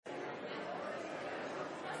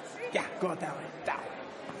Yeah, go out that way. That way.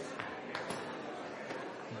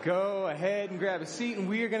 Go ahead and grab a seat, and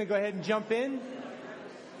we are going to go ahead and jump in.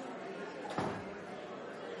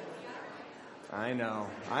 I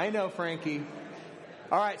know, Frankie.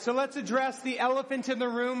 All right, so let's address the elephant in the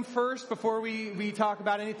room first before we talk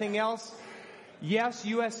about anything else. Yes,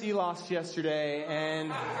 USC lost yesterday,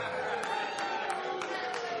 and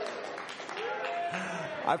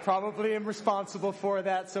I probably am responsible for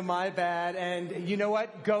that, so my bad. And you know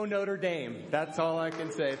what? Go Notre Dame. That's all I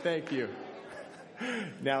can say. Thank you.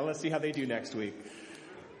 Now let's see how they do next week.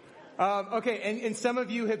 Okay, and some of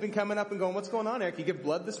you have been coming up and going, what's going on, Eric? You give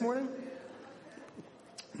blood this morning?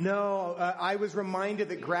 No, I was reminded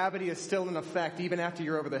that gravity is still in effect even after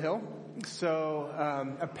you're over the hill. So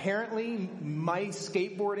apparently my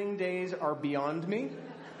skateboarding days are beyond me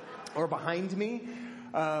or behind me.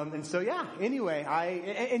 And so, yeah, anyway,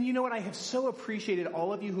 and you know what? I have so appreciated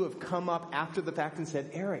all of you who have come up after the fact and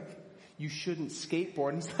said, Eric, you shouldn't skateboard.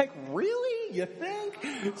 And it's like, really? You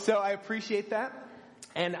think? So I appreciate that.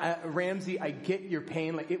 And Ramsey, I get your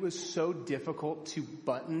pain. Like, it was so difficult to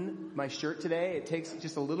button my shirt today. It takes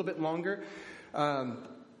just a little bit longer.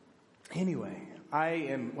 Anyway,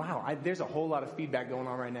 there's a whole lot of feedback going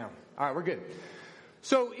on right now. All right, we're good.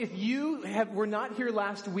 So if you were not here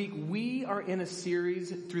last week, we are in a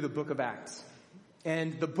series through the book of Acts.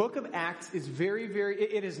 And the book of Acts is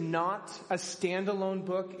it is not a standalone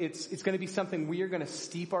book. It's going to be something we are going to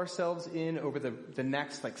steep ourselves in over the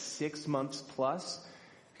next 6 months plus,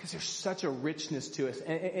 because there's such a richness to us.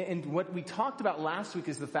 And what we talked about last week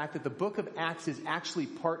is the fact that the book of Acts is actually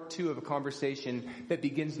part 2 of a conversation that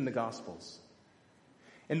begins in the Gospels.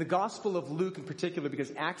 In the Gospel of Luke in particular,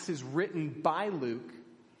 because Acts is written by Luke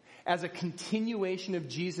as a continuation of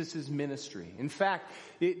Jesus' ministry. In fact,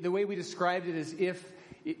 the way we described it is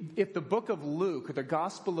if the book of Luke, or the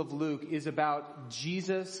Gospel of Luke, is about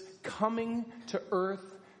Jesus coming to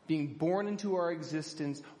earth, being born into our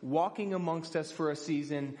existence, walking amongst us for a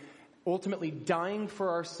season, ultimately dying for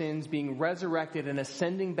our sins, being resurrected and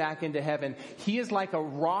ascending back into heaven, he is like a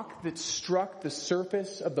rock that struck the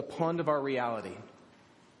surface of the pond of our reality.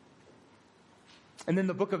 And then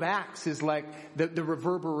the book of Acts is like the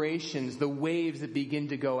reverberations, the waves that begin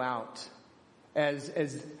to go out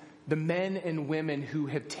as the men and women who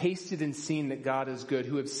have tasted and seen that God is good,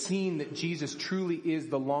 who have seen that Jesus truly is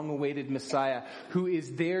the long-awaited Messiah, who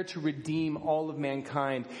is there to redeem all of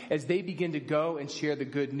mankind, as they begin to go and share the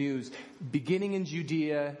good news, beginning in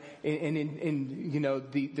Judea and in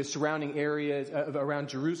the surrounding areas around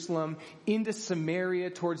Jerusalem, into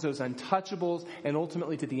Samaria towards those untouchables, and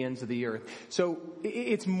ultimately to the ends of the earth. So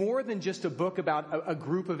it's more than just a book about a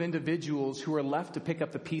group of individuals who are left to pick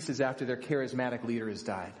up the pieces after their charismatic leader has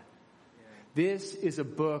died. This is a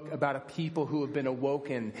book about a people who have been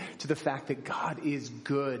awoken to the fact that God is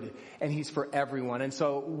good and He's for everyone. And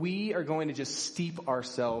so we are going to just steep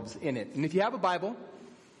ourselves in it. And if you have a Bible,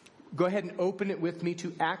 go ahead and open it with me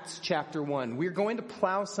to Acts chapter 1. We're going to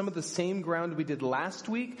plow some of the same ground we did last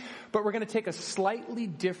week, but we're going to take a slightly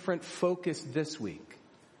different focus this week.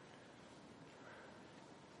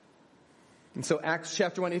 And so Acts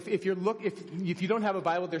chapter 1, if you don't have a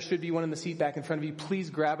Bible, there should be one in the seat back in front of you. Please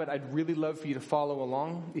grab it. I'd really love for you to follow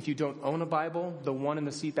along. If you don't own a Bible, the one in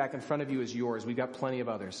the seat back in front of you is yours. We've got plenty of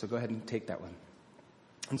others, so go ahead and take that one.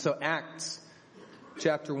 And so Acts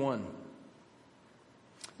chapter 1.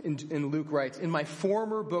 And Luke writes, "In my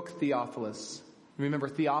former book, Theophilus," remember,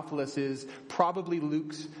 Theophilus is probably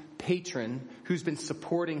Luke's patron who's been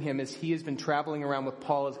supporting him as he has been traveling around with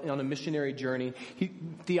Paul on a missionary journey.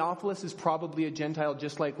 Theophilus is probably a Gentile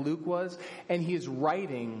just like Luke was, and he is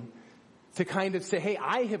writing to kind of say, hey,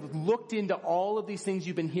 I have looked into all of these things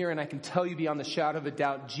you've been hearing, and I can tell you beyond the shadow of a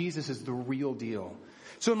doubt, Jesus is the real deal.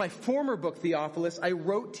 So in my former book, Theophilus, I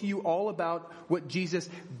wrote to you all about what Jesus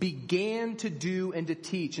began to do and to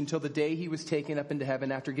teach until the day he was taken up into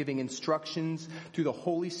heaven after giving instructions through the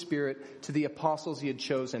Holy Spirit to the apostles he had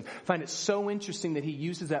chosen. I find it so interesting that he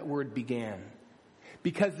uses that word began,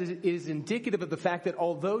 because it is indicative of the fact that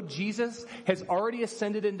although Jesus has already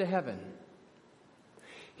ascended into heaven,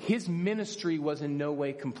 his ministry was in no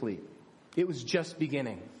way complete. It was just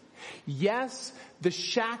beginning. Yes, the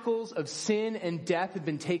shackles of sin and death had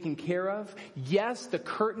been taken care of. Yes, the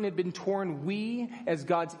curtain had been torn. We, as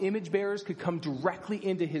God's image bearers, could come directly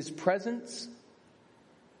into His presence.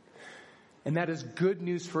 And that is good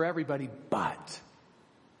news for everybody, but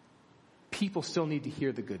people still need to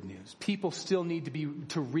hear the good news. People still need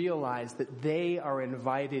to realize that they are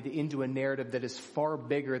invited into a narrative that is far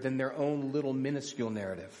bigger than their own little minuscule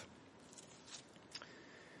narrative.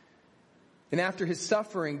 And after his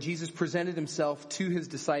suffering, Jesus presented himself to his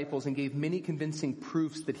disciples and gave many convincing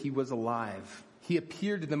proofs that he was alive. He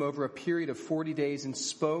appeared to them over a period of 40 days and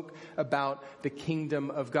spoke about the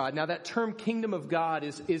kingdom of God. Now that term kingdom of God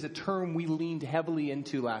is a term we leaned heavily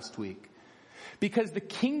into last week. Because the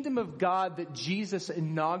kingdom of God that Jesus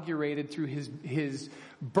inaugurated through his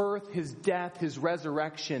birth, his death, his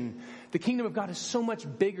resurrection, the kingdom of God is so much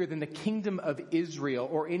bigger than the kingdom of Israel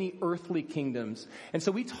or any earthly kingdoms. And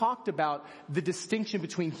so we talked about the distinction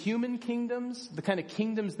between human kingdoms, the kind of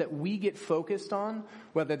kingdoms that we get focused on,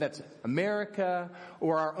 whether that's America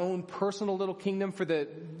or our own personal little kingdom. For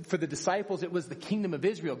the disciples, it was the kingdom of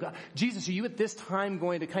Israel. God, Jesus, are you at this time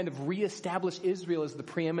going to kind of reestablish Israel as the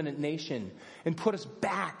preeminent nation and put us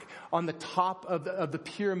back on the top of the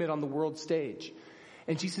pyramid on the world stage?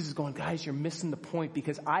 And Jesus is going, guys, you're missing the point,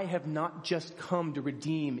 because I have not just come to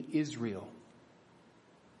redeem Israel.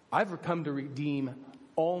 I've come to redeem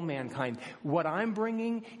all mankind. What I'm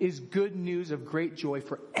bringing is good news of great joy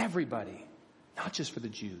for everybody, not just for the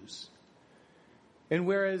Jews. And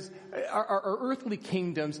whereas our earthly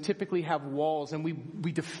kingdoms typically have walls, and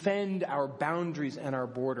we defend our boundaries and our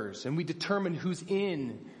borders, and we determine who's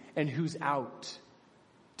in and who's out,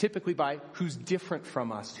 typically by who's different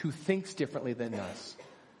from us, who thinks differently than us.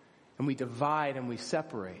 And we divide and we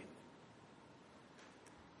separate.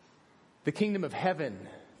 The kingdom of heaven,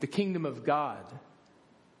 the kingdom of God,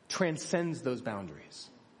 transcends those boundaries.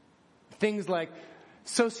 Things like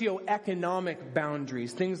socioeconomic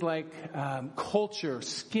boundaries, things like culture,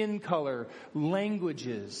 skin color,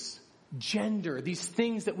 languages, gender, these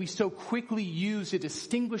things that we so quickly use to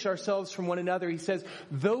distinguish ourselves from one another. He says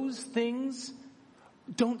those things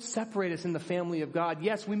don't separate us in the family of God.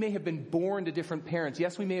 Yes, we may have been born to different parents.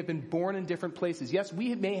 Yes, we may have been born in different places. Yes,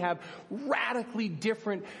 we may have radically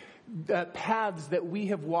different paths that we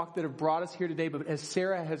have walked that have brought us here today. But as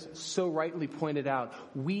Sarah has so rightly pointed out,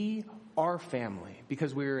 we are family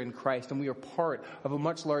because we are in Christ and we are part of a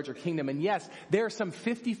much larger kingdom. And yes, there are some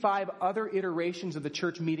 55 other iterations of the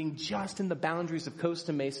church meeting just in the boundaries of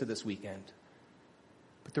Costa Mesa this weekend.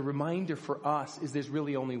 But the reminder for us is there's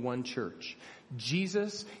really only one church.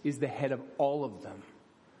 Jesus is the head of all of them.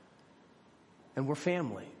 And we're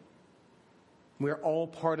family. We're all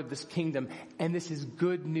part of this kingdom. And this is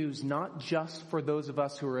good news, not just for those of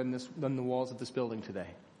us who are in the walls of this building today.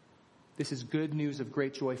 This is good news of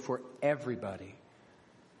great joy for everybody.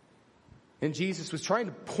 And Jesus was trying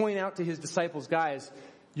to point out to his disciples, guys,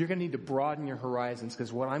 you're going to need to broaden your horizons,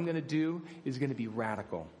 because what I'm going to do is going to be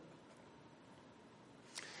radical.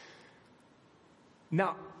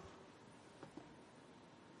 Now,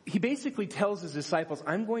 he basically tells his disciples,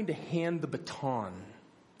 I'm going to hand the baton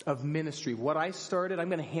of ministry. What I started, I'm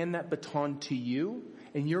going to hand that baton to you,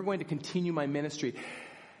 and you're going to continue my ministry.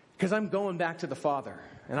 Because I'm going back to the Father,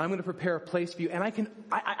 and I'm going to prepare a place for you. And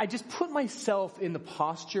I just put myself in the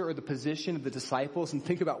posture or the position of the disciples and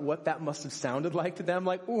think about what that must have sounded like to them.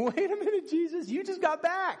 Like, wait a minute, Jesus, you just got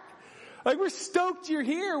back. Like, we're stoked you're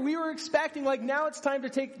here. We were expecting, like, now it's time to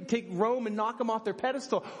take Rome and knock them off their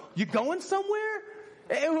pedestal. You going somewhere?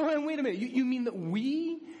 And wait a minute, you mean that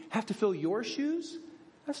we have to fill your shoes?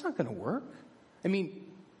 That's not going to work. I mean,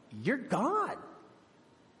 you're God.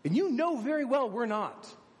 And you know very well we're not.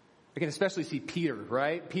 I can especially see Peter,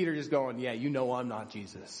 right? Peter just going, yeah, you know I'm not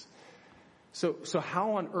Jesus. So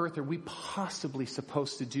how on earth are we possibly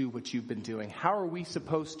supposed to do what you've been doing? How are we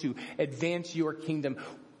supposed to advance your kingdom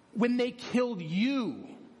when they killed you?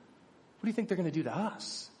 What do you think they're going to do to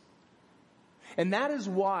us? And that is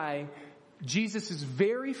why Jesus'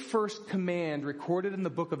 very first command recorded in the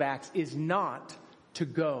book of Acts is not to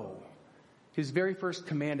go. His very first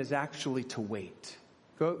command is actually to wait.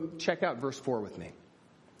 Go check out verse 4 with me.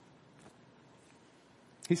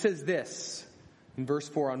 He says this in verse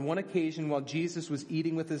 4, on one occasion while Jesus was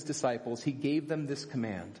eating with his disciples, he gave them this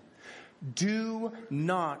command. Do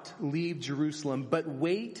not leave Jerusalem, but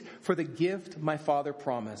wait for the gift my Father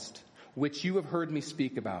promised, which you have heard me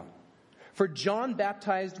speak about. For John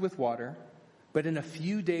baptized with water, but in a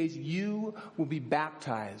few days you will be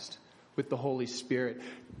baptized with the Holy Spirit.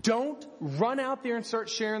 Don't run out there and start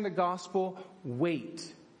sharing the gospel.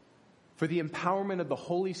 Wait for the empowerment of the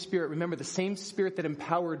Holy Spirit. Remember, the same Spirit that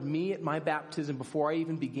empowered me at my baptism before I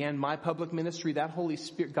even began my public ministry, that Holy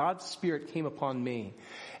Spirit, God's Spirit came upon me.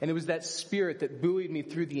 And it was that Spirit that buoyed me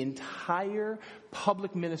through the entire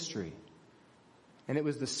public ministry. And it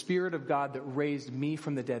was the Spirit of God that raised me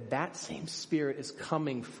from the dead. That same Spirit is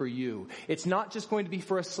coming for you. It's not just going to be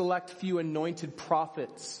for a select few anointed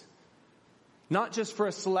prophets. Not just for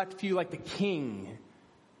a select few like the king.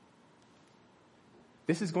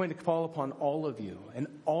 This is going to fall upon all of you, and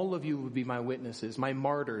all of you will be my witnesses, my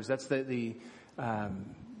martyrs. That's the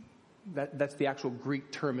actual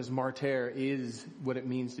Greek term, is martyr, is what it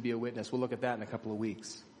means to be a witness. We'll look at that in a couple of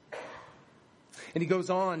weeks. And he goes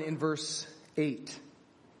on in verse 8.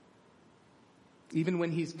 Even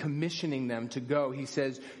when he's commissioning them to go, he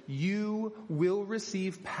says, you will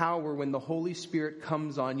receive power when the Holy Spirit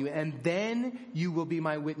comes on you, and then you will be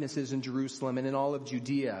my witnesses in Jerusalem and in all of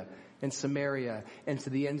Judea and Samaria and to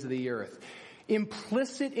the ends of the earth.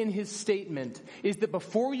 Implicit in his statement is that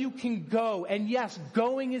before you can go, and yes,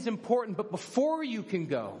 going is important, but before you can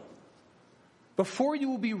go, before you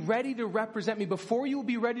will be ready to represent me, before you will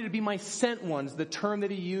be ready to be my sent ones, the term that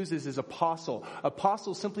he uses is apostle.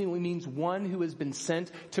 Apostle simply means one who has been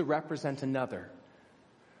sent to represent another.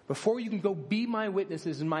 Before you can go be my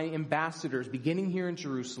witnesses and my ambassadors, beginning here in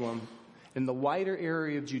Jerusalem, in the wider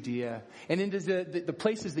area of Judea, and into the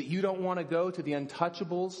places that you don't want to go, to the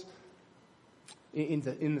untouchables,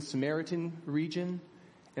 in the Samaritan region,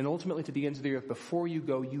 and ultimately to the ends of the earth. Before you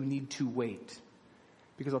go, you need to wait.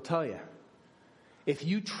 Because I'll tell you, if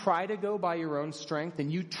you try to go by your own strength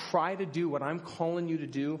and you try to do what I'm calling you to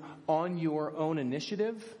do on your own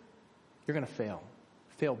initiative, you're going to fail.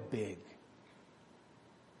 Fail big.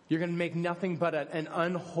 You're going to make nothing but an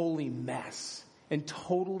unholy mess and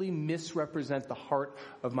totally misrepresent the heart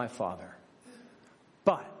of my Father.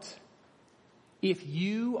 But if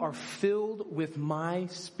you are filled with my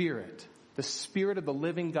Spirit, the Spirit of the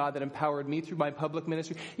living God that empowered me through my public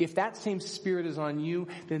ministry, if that same Spirit is on you,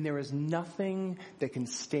 then there is nothing that can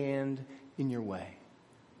stand in your way.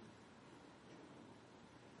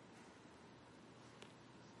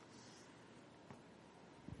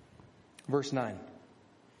 Verse 9.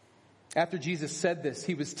 After Jesus said this,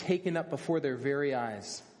 he was taken up before their very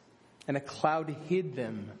eyes, and a cloud hid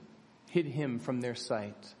him from their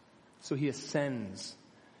sight. So he ascends.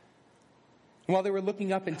 While they were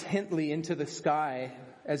looking up intently into the sky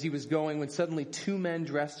as he was going, when suddenly two men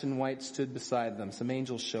dressed in white stood beside them. Some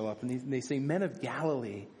angels show up and they say, "Men of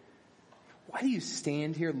Galilee, why do you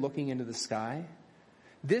stand here looking into the sky?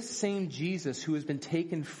 This same Jesus who has been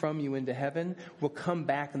taken from you into heaven will come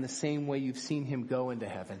back in the same way you've seen him go into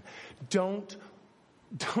heaven." Don't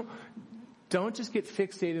just get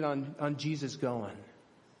fixated on Jesus going.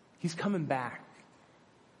 He's coming back.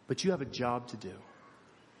 But you have a job to do.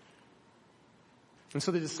 And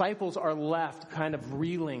so the disciples are left kind of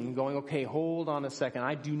reeling, going, okay, hold on a second.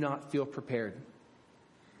 I do not feel prepared.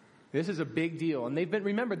 This is a big deal. And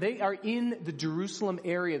remember, they are in the Jerusalem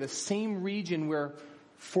area, the same region where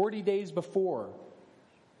 40 days before,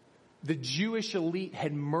 the Jewish elite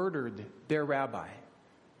had murdered their rabbi.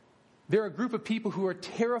 They're a group of people who are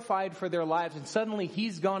terrified for their lives, and suddenly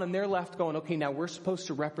he's gone and they're left going, okay, now we're supposed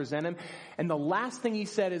to represent him. And the last thing he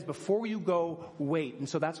said is, before you go, wait. And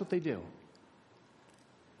so that's what they do.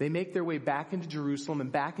 They make their way back into Jerusalem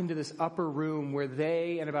and back into this upper room where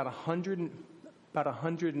they and about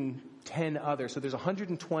 110 others, so there's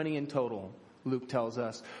 120 in total, Luke tells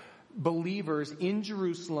us, believers in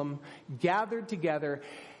Jerusalem gathered together,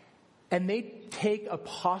 and they take a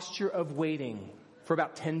posture of waiting for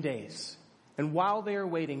about 10 days. And while they are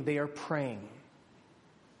waiting, they are praying.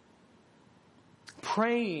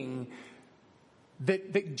 Praying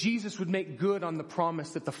that Jesus would make good on the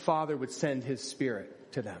promise that the Father would send his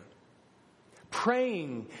Spirit to them.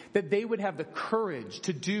 Praying that they would have the courage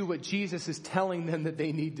to do what Jesus is telling them that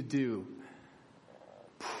they need to do.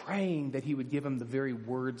 Praying that he would give them the very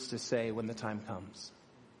words to say when the time comes.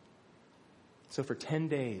 So for 10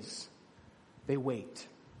 days, they wait.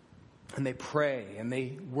 And they pray and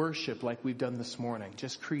they worship like we've done this morning,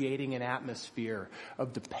 just creating an atmosphere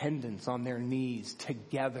of dependence on their knees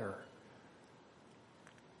together.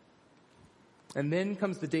 And then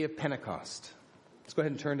comes the day of Pentecost. Let's go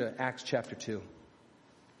ahead and turn to Acts chapter 2.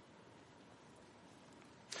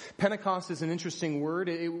 Pentecost is an interesting word.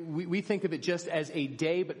 We think of it just as a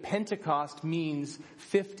day, but Pentecost means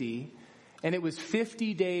 50. And it was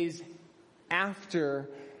 50 days after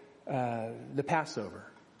the Passover.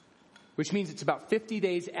 Which means it's about 50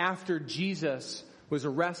 days after Jesus was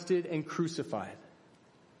arrested and crucified.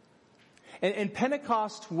 And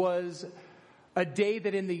Pentecost was a day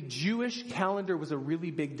that in the Jewish calendar was a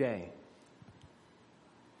really big day.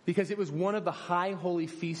 Because it was one of the high holy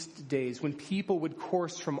feast days when people would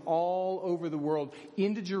course from all over the world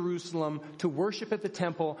into Jerusalem to worship at the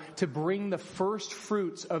temple, to bring the first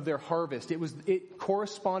fruits of their harvest. It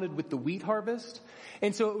corresponded with the wheat harvest.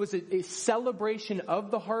 And so it was a celebration of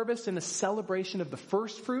the harvest and a celebration of the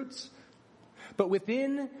first fruits. But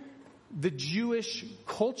within the Jewish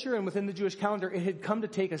culture and within the Jewish calendar, it had come to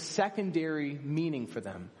take a secondary meaning for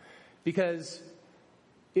them. Because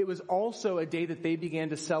it was also a day that they began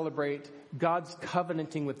to celebrate God's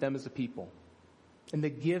covenanting with them as a people and the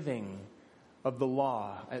giving of the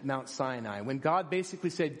law at Mount Sinai. When God basically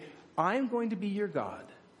said, I'm going to be your God.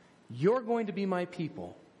 You're going to be my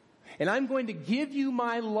people. And I'm going to give you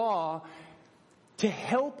my law to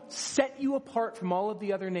help set you apart from all of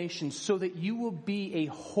the other nations so that you will be a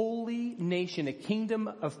holy nation, a kingdom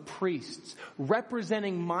of priests,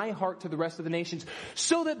 representing my heart to the rest of the nations,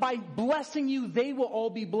 so that by blessing you, they will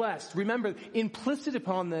all be blessed. Remember, implicit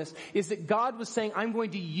upon this is that God was saying, I'm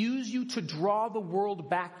going to use you to draw the world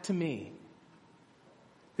back to me.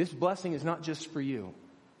 This blessing is not just for you.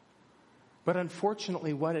 But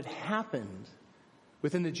unfortunately, what had happened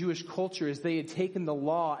within the Jewish culture is they had taken the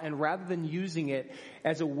law, and rather than using it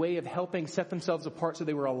as a way of helping set themselves apart so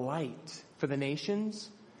they were a light for the nations,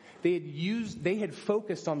 they had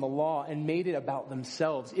focused on the law and made it about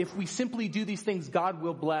themselves. If we simply do these things, God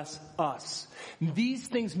will bless us. These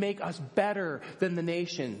things make us better than the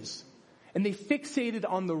nations. And they fixated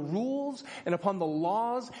on the rules and upon the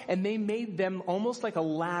laws, and they made them almost like a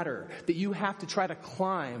ladder that you have to try to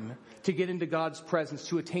climb to get into God's presence,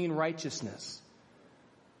 to attain righteousness.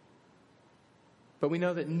 But we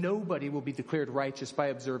know that nobody will be declared righteous by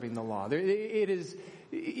observing the law. It is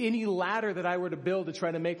any ladder that I were to build to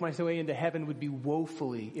try to make my way into heaven would be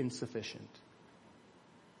woefully insufficient.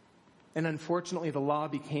 And unfortunately, the law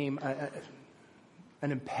became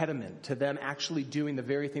an impediment to them actually doing the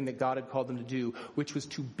very thing that God had called them to do, which was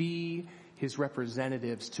to be his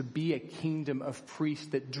representatives, to be a kingdom of priests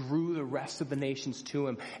that drew the rest of the nations to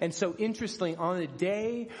him. And so interestingly, on a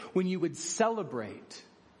day when you would celebrate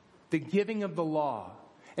the giving of the law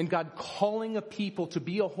and God calling a people to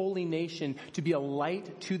be a holy nation, to be a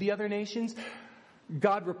light to the other nations,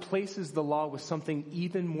 God replaces the law with something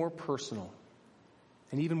even more personal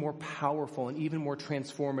and even more powerful and even more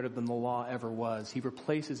transformative than the law ever was. He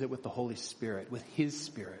replaces it with the Holy Spirit, with his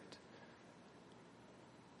Spirit.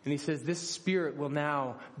 And he says, this Spirit will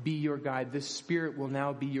now be your guide. This Spirit will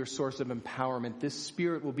now be your source of empowerment. This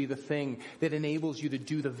Spirit will be the thing that enables you to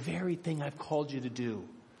do the very thing I've called you to do.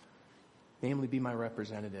 Namely, be my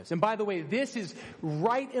representatives. And by the way, this is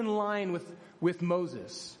right in line with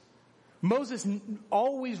Moses. Moses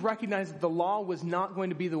always recognized that the law was not going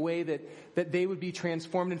to be the way that they would be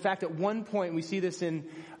transformed. In fact, at one point, we see this in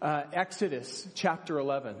Numbers chapter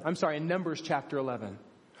 11.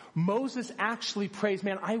 Moses actually prays,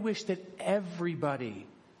 man, I wish that everybody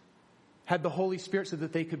had the Holy Spirit so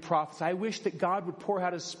that they could prophesy. I wish that God would pour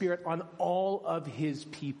out his Spirit on all of his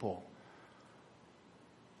people.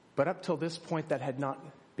 But up till this point, that had not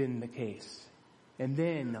been the case. And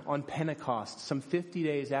then on Pentecost, some 50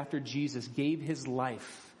 days after Jesus gave his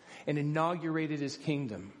life and inaugurated his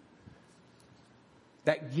kingdom,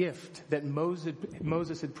 that gift that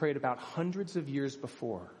Moses had prayed about hundreds of years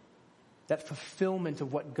before, that fulfillment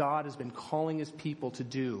of what God has been calling his people to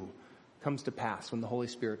do, comes to pass when the Holy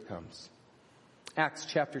Spirit comes. Acts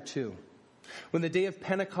chapter 2. When the day of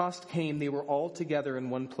Pentecost came, they were all together in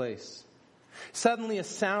one place. Suddenly a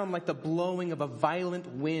sound like the blowing of a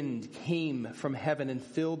violent wind came from heaven and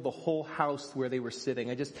filled the whole house where they were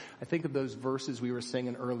sitting. I think of those verses we were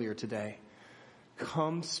singing earlier today.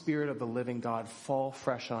 Come, Spirit of the living God, fall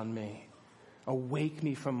fresh on me. Awake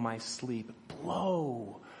me from my sleep.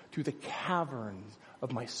 Blow through the caverns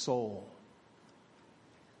of my soul.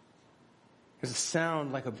 There's a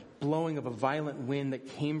sound like a blowing of a violent wind that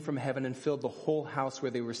came from heaven and filled the whole house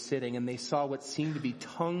where they were sitting. And they saw what seemed to be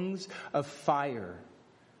tongues of fire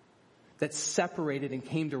that separated and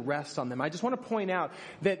came to rest on them. I just want to point out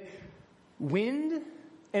that wind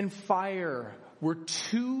and fire were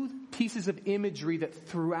two pieces of imagery that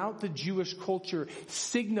throughout the Jewish culture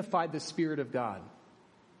signified the Spirit of God.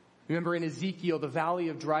 Remember in Ezekiel, the valley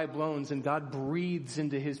of dry bones, and God breathes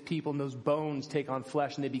into his people, and those bones take on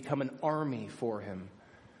flesh, and they become an army for him.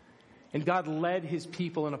 And God led his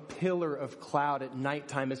people in a pillar of cloud at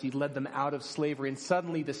nighttime as he led them out of slavery. And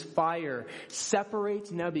suddenly this fire separates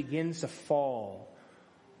and now begins to fall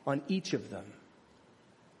on each of them.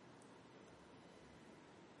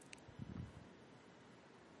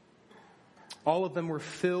 All of them were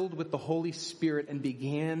filled with the Holy Spirit and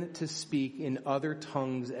began to speak in other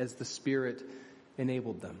tongues as the Spirit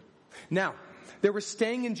enabled them. Now, there were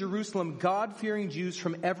staying in Jerusalem God-fearing Jews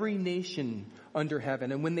from every nation under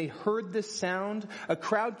heaven. And when they heard this sound, a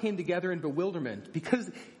crowd came together in bewilderment because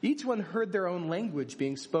each one heard their own language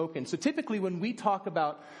being spoken. So typically when we talk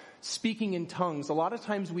about speaking in tongues, a lot of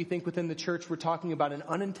times we think within the church we're talking about an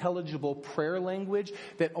unintelligible prayer language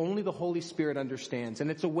that only the Holy Spirit understands.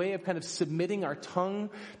 And it's a way of kind of submitting our tongue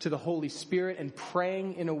to the Holy Spirit and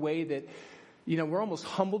praying in a way that, we're almost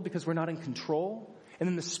humbled because we're not in control. and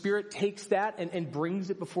then the Spirit takes that and brings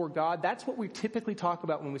it before God. That's what we typically talk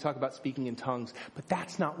about when we talk about speaking in tongues. But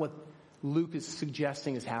that's not what Luke is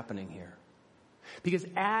suggesting is happening here. Because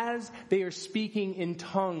as they are speaking in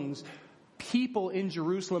tongues, people in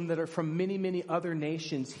Jerusalem that are from many, many other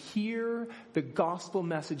nations hear the gospel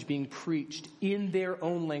message being preached in their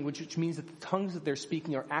own language, which means that the tongues that they're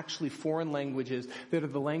speaking are actually foreign languages that are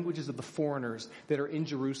the languages of the foreigners that are in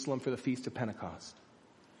Jerusalem for the Feast of Pentecost.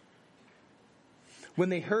 When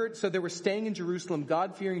they heard, so they were staying in Jerusalem,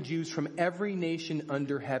 God-fearing Jews from every nation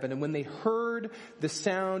under heaven. And when they heard the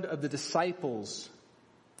sound of the disciples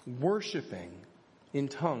worshiping in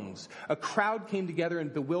tongues, a crowd came together in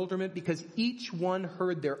bewilderment because each one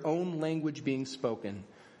heard their own language being spoken.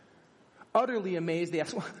 Utterly amazed, they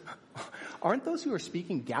asked, aren't those who are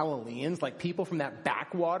speaking Galileans, like people from that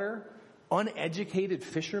backwater, uneducated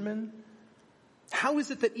fishermen? How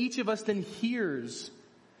is it that each of us then hears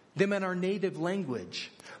them in our native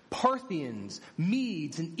language? Parthians,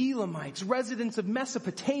 Medes, and Elamites, residents of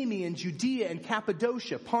Mesopotamia and Judea and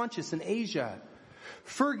Cappadocia, Pontus and Asia,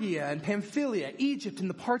 Phrygia and Pamphylia, Egypt and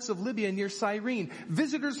the parts of Libya near Cyrene,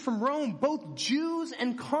 visitors from Rome, both Jews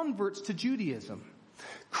and converts to Judaism,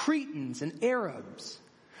 Cretans and Arabs.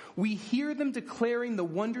 We hear them declaring the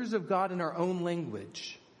wonders of God in our own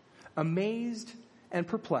language. Amazed and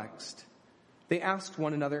perplexed, they asked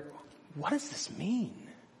one another, what does this mean?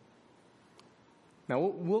 Now,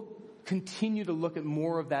 we'll continue to look at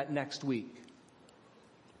more of that next week.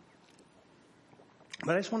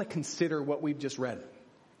 But I just want to consider what we've just read.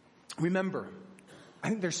 Remember, I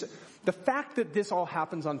think the fact that this all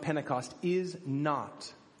happens on Pentecost is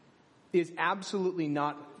absolutely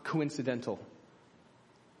not coincidental.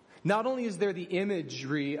 Not only is there the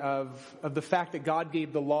imagery of the fact that God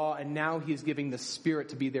gave the law and now he is giving the Spirit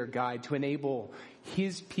to be their guide, to enable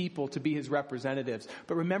his people to be his representatives.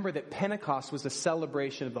 But remember that Pentecost was a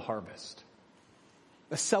celebration of the harvest.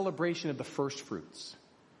 A celebration of the first fruits.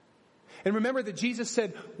 And remember that Jesus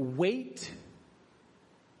said, wait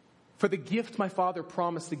for the gift my Father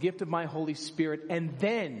promised, the gift of my Holy Spirit, and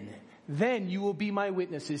then you will be my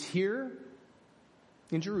witnesses here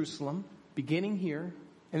in Jerusalem, beginning here,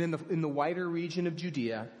 and in the wider region of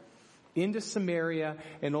Judea, into Samaria,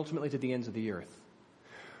 and ultimately to the ends of the earth.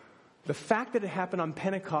 The fact that it happened on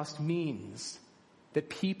Pentecost means that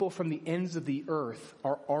people from the ends of the earth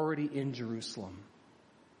are already in Jerusalem.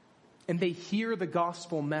 And they hear the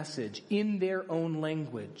gospel message in their own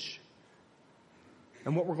language.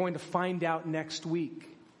 And what we're going to find out next week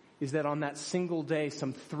is that on that single day,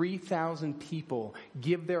 some 3,000 people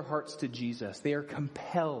give their hearts to Jesus. They are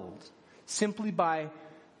compelled simply by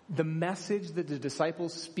the message that the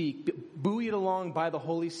disciples speak, buoyed along by the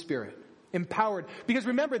Holy Spirit, empowered. Because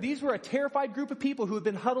remember, these were a terrified group of people who had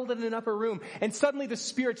been huddled in an upper room, and suddenly the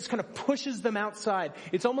Spirit just kind of pushes them outside.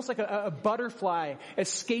 It's almost like a butterfly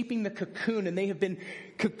escaping the cocoon, and they have been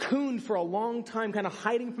cocooned for a long time, kind of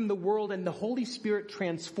hiding from the world, and the Holy Spirit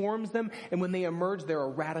transforms them, and when they emerge, they're a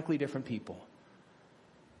radically different people.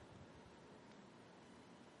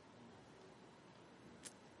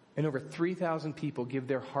 And over 3,000 people give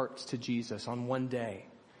their hearts to Jesus on one day.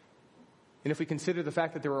 And if we consider the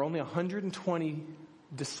fact that there were only 120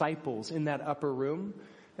 disciples in that upper room,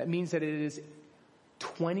 that means that it is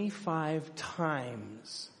 25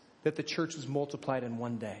 times that the church was multiplied in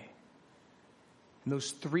one day. And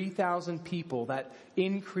those 3,000 people, that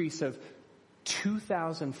increase of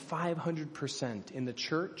 2,500% in the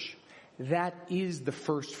church, that is the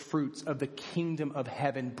first fruits of the kingdom of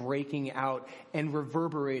heaven breaking out and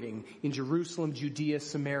reverberating in Jerusalem, Judea,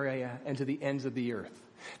 Samaria, and to the ends of the earth.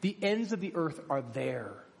 The ends of the earth are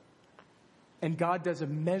there. And God does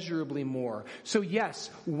immeasurably more. So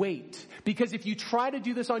yes, wait. Because if you try to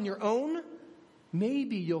do this on your own,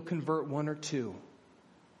 maybe you'll convert one or two.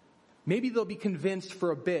 Maybe they'll be convinced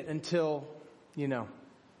for a bit until,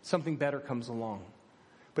 something better comes along.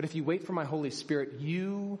 But if you wait for my Holy Spirit,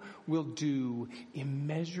 you will do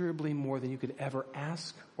immeasurably more than you could ever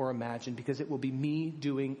ask or imagine, because it will be me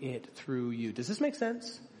doing it through you. Does this make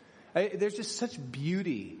sense? There's just such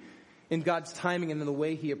beauty in God's timing and in the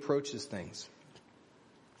way he approaches things.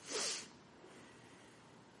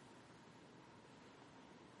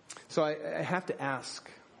 So I have to ask,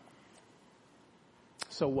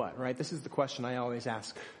 so what, right? This is the question I always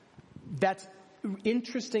ask. That's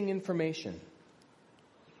interesting information.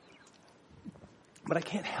 But I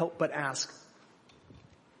can't help but ask,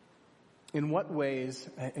 in what ways,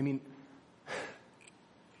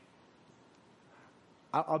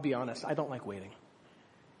 I'll be honest, I don't like waiting.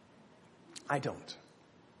 I don't.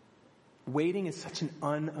 Waiting is such an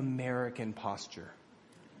un-American posture.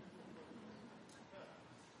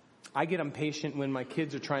 I get impatient when my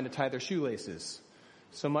kids are trying to tie their shoelaces.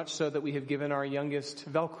 So much so that we have given our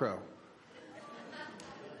youngest Velcro.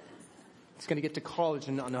 He's going to get to college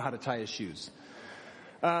and not know how to tie his shoes.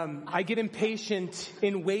 I get impatient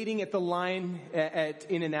in waiting at the line at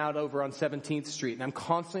In-N-Out over on 17th Street. And I'm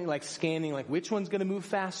constantly scanning which one's going to move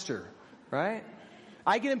faster, right?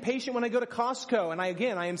 I get impatient when I go to Costco and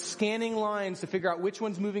I am scanning lines to figure out which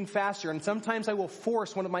one's moving faster. And sometimes I will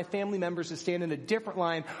force one of my family members to stand in a different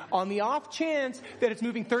line on the off chance that it's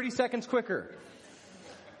moving 30 seconds quicker.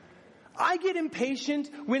 I get impatient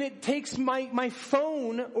when it takes my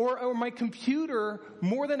phone or my computer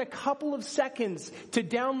more than a couple of seconds to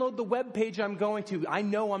download the web page I'm going to. I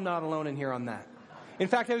know I'm not alone in here on that. In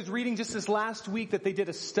fact, I was reading just this last week that they did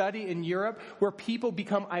a study in Europe where people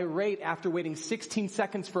become irate after waiting 16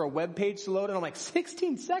 seconds for a web page to load. And I'm like,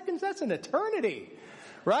 16 seconds? That's an eternity,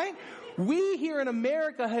 right? We here in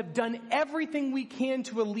America have done everything we can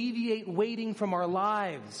to alleviate waiting from our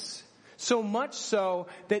lives. So much so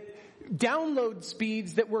that download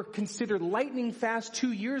speeds that were considered lightning fast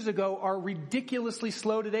 2 years ago are ridiculously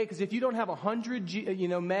slow today. Because if you don't have 100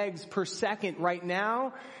 megs per second right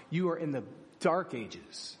now, you are in the dark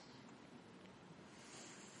ages.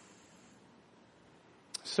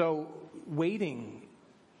 So waiting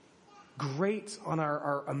grates on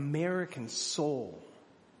our American soul.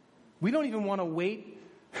 We don't even want to wait.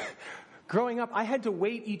 Growing up, I had to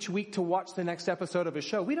wait each week to watch the next episode of a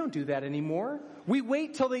show. We don't do that anymore. We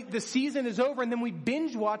wait till the season is over and then we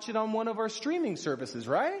binge watch it on one of our streaming services,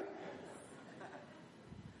 right?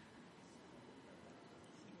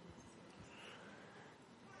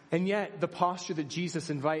 And yet, the posture that Jesus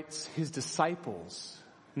invites his disciples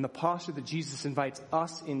and the posture that Jesus invites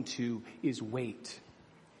us into is wait.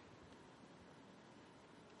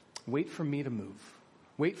 Wait for me to move.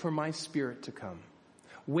 Wait for my Spirit to come.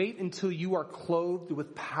 Wait until you are clothed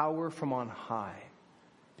with power from on high.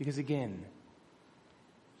 Because again,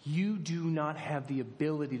 you do not have the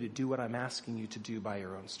ability to do what I'm asking you to do by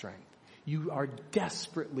your own strength. You are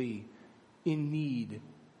desperately in need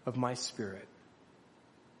of my Spirit.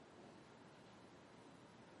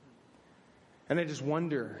 And I just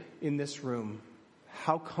wonder in this room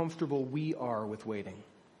how comfortable we are with waiting.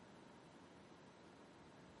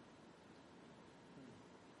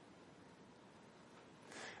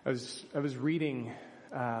 I was reading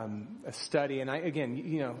a study,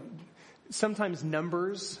 and sometimes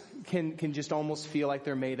numbers can just almost feel like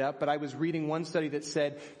they're made up. But I was reading one study that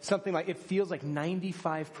said something like it feels like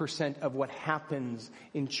 95% of what happens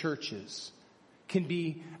in churches can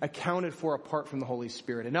be accounted for apart from the Holy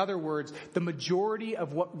Spirit. In other words, the majority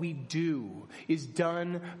of what we do is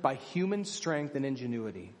done by human strength and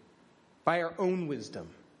ingenuity, by our own wisdom.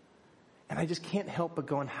 And I just can't help but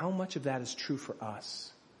go on how much of that is true for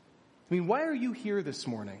us. I mean, why are you here this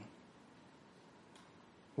morning?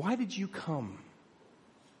 Why did you come?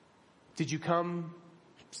 Did you come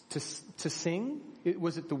to sing?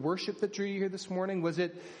 Was it the worship that drew you here this morning? Was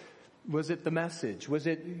it the message? Was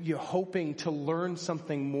it you hoping to learn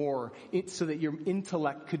something more so that your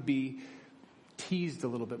intellect could be teased a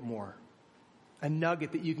little bit more? A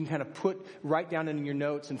nugget that you can kind of write down in your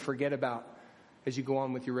notes and forget about as you go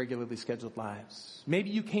on with your regularly scheduled lives. Maybe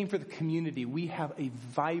you came for the community. We have a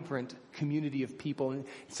vibrant community of people, and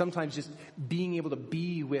sometimes just being able to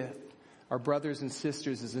be with our brothers and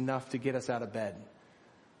sisters is enough to get us out of bed.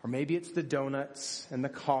 Or maybe it's the donuts and the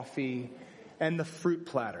coffee and the fruit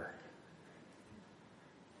platter.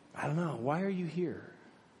 I don't know. Why are you here?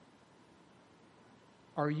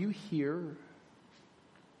 Are you here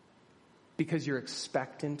because you're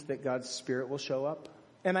expectant that God's Spirit will show up?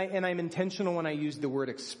 And I'm intentional when I use the word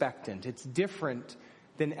expectant. It's different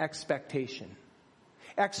than expectation.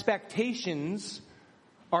 Expectations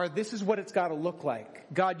are, this is what it's got to look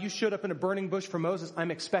like. God, you showed up in a burning bush for Moses.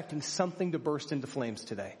 I'm expecting something to burst into flames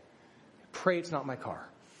today. Pray it's not my car.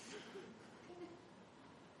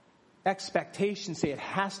 Expectations say it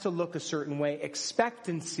has to look a certain way.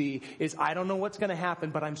 Expectancy is, I don't know what's going to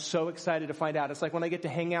happen, but I'm so excited to find out. It's like when I get to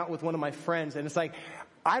hang out with one of my friends, and it's like,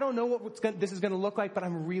 I don't know what this is going to look like, but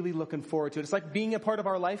I'm really looking forward to it. It's like being a part of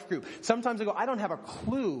our life group. Sometimes I go, I don't have a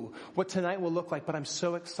clue what tonight will look like, but I'm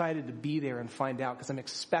so excited to be there and find out because I'm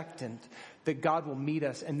expectant that God will meet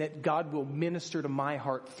us and that God will minister to my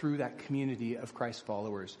heart through that community of Christ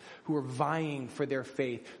followers who are vying for their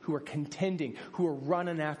faith, who are contending, who are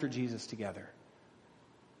running after Jesus together.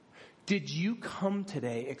 Did you come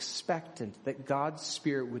today expectant that God's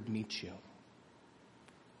Spirit would meet you?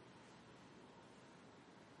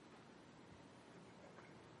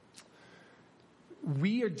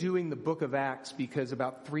 We are doing the book of Acts because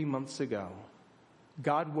about 3 months ago,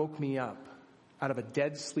 God woke me up out of a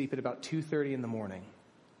dead sleep at about 2:30 in the morning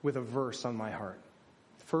with a verse on my heart.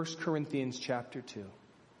 1 Corinthians chapter 2,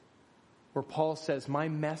 where Paul says, my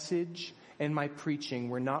message and my preaching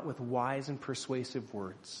were not with wise and persuasive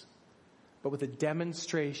words, but with a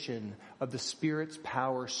demonstration of the Spirit's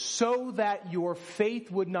power, so that your faith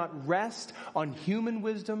would not rest on human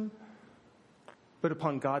wisdom, but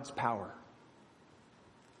upon God's power.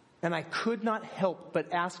 And I could not help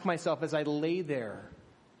but ask myself as I lay there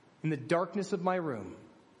in the darkness of my room,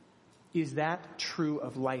 is that true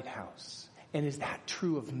of Lighthouse? And is that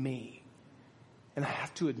true of me? And I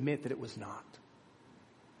have to admit that it was not.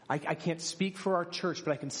 I can't speak for our church,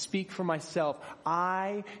 but I can speak for myself.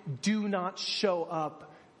 I do not show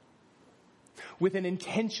up with an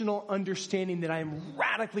intentional understanding that I am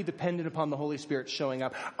radically dependent upon the Holy Spirit showing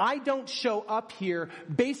up. I don't show up here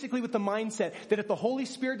basically with the mindset that if the Holy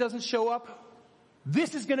Spirit doesn't show up,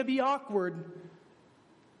 this is going to be awkward.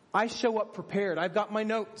 I show up prepared. I've got my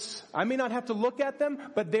notes. I may not have to look at them,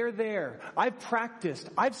 but they're there. I've practiced.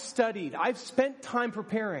 I've studied. I've spent time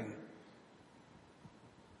preparing.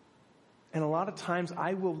 And a lot of times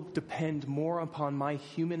I will depend more upon my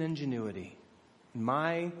human ingenuity,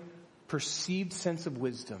 my perceived sense of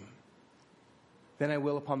wisdom, than I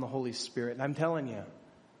will upon the Holy Spirit. And I'm telling you,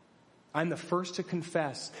 I'm the first to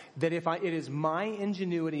confess that if it is my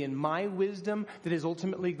ingenuity and my wisdom that is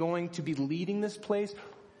ultimately going to be leading this place,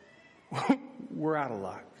 we're out of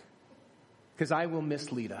luck. Because I will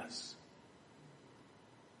mislead us.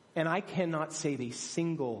 And I cannot save a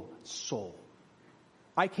single soul.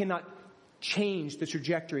 I cannot change the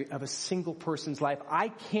trajectory of a single person's life. I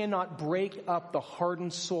cannot break up the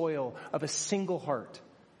hardened soil of a single heart.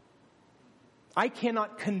 I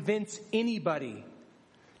cannot convince anybody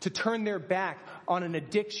to turn their back on an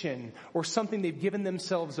addiction or something they've given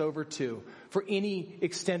themselves over to for any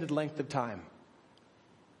extended length of time.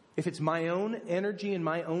 If it's my own energy and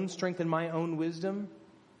my own strength and my own wisdom,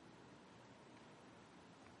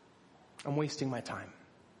 I'm wasting my time.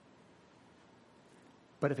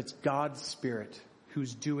 But if it's God's Spirit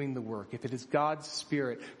who's doing the work, if it is God's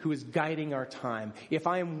Spirit who is guiding our time, if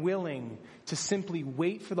I am willing to simply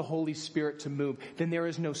wait for the Holy Spirit to move, then there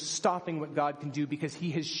is no stopping what God can do, because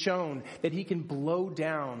He has shown that He can blow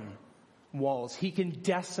down walls. He can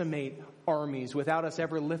decimate armies without us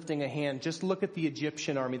ever lifting a hand. Just look at the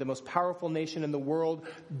Egyptian army, the most powerful nation in the world,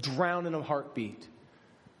 drown in a heartbeat.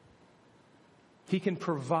 He can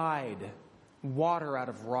provide water out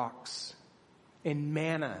of rocks and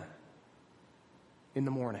manna in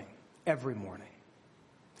the morning, every morning.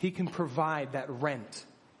 He can provide that rent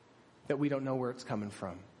that we don't know where it's coming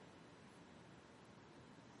from.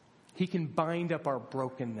 He can bind up our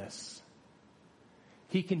brokenness.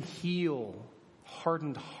 He can heal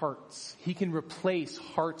hardened hearts. He can replace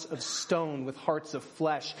hearts of stone with hearts of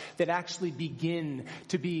flesh that actually begin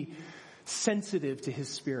to be sensitive to His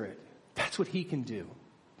Spirit. That's what He can do.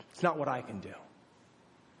 It's not what I can do.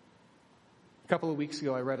 A couple of weeks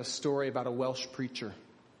ago, I read a story about a Welsh preacher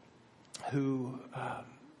who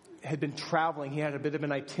had been traveling. He had a bit of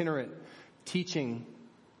an itinerant teaching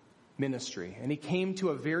ministry. And he came to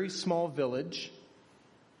a very small village.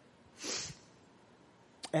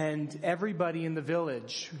 And everybody in the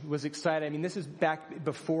village was excited. I mean, this is back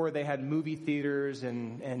before they had movie theaters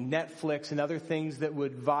and Netflix and other things that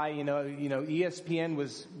would vie. You know, ESPN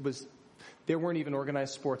was there weren't even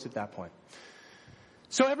organized sports at that point.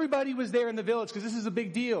 So everybody was there in the village because this is a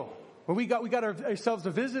big deal. Well, we got ourselves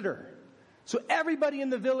a visitor. So everybody in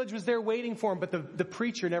the village was there waiting for him, but the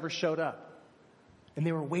preacher never showed up. And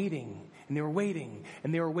they were waiting, and they were waiting,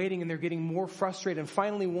 and they were waiting, and they're getting more frustrated. And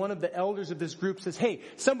finally, one of the elders of this group says, "Hey,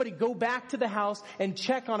 somebody go back to the house and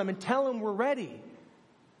check on him and tell him we're ready."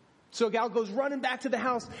 So a gal goes running back to the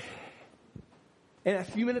house. And a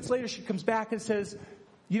few minutes later, she comes back and says,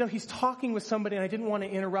 he's talking with somebody, and I didn't want to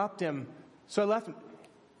interrupt him. So I left him.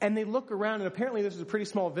 And they look around, and apparently this is a pretty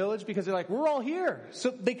small village, because they're like, we're all here. So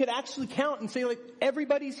they could actually count and say,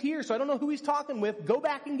 everybody's here. So I don't know who he's talking with. Go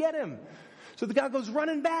back and get him. So the guy goes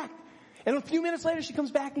running back. And a few minutes later, she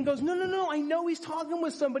comes back and goes, no, I know he's talking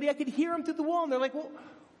with somebody. I could hear him through the wall. And they're like, well,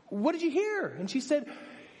 what did you hear? And she said,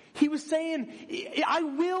 he was saying, I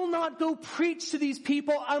will not go preach to these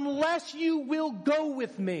people unless you will go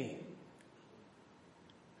with me.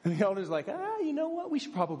 And the elder's like, you know what? We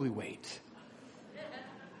should probably wait.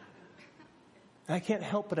 And I can't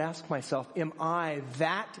help but ask myself, am I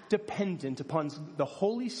that dependent upon the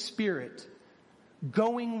Holy Spirit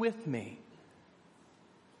going with me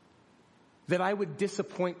that I would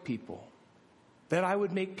disappoint people, that I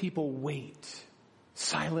would make people wait?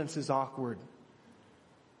 Silence is awkward.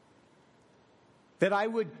 That I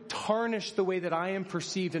would tarnish the way that I am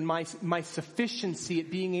perceived and my sufficiency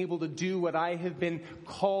at being able to do what I have been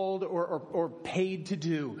called or paid to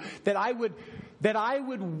do. That I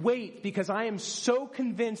would wait because I am so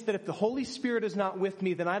convinced that if the Holy Spirit is not with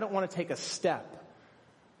me, then I don't want to take a step.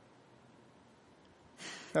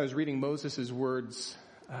 I was reading Moses' words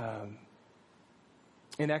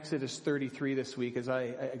in Exodus 33 this week as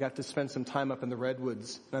I got to spend some time up in the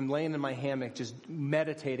redwoods. I'm laying in my hammock just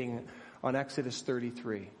meditating on Exodus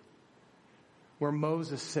 33, where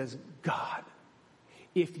Moses says, God,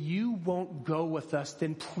 if you won't go with us,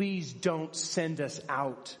 then please don't send us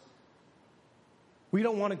out. We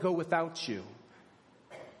don't want to go without you.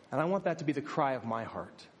 And I want that to be the cry of my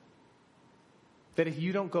heart. That if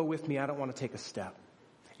you don't go with me, I don't want to take a step.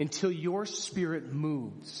 Until your Spirit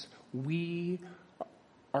moves, we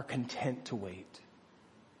are content to wait.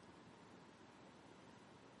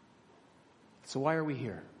 So why are we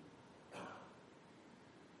here?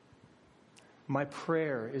 My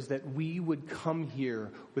prayer is that we would come here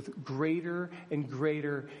with greater and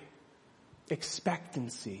greater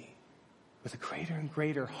expectancy, with a greater and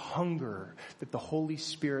greater hunger that the Holy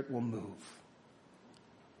Spirit will move.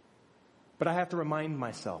 But I have to remind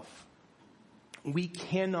myself, we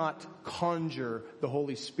cannot conjure the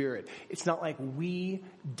Holy Spirit. It's not like we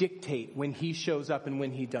dictate when He shows up and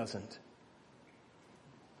when He doesn't.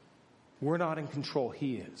 We're not in control.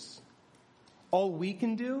 He is. All we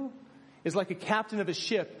can do is like a captain of a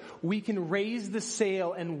ship. We can raise the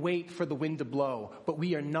sail and wait for the wind to blow, but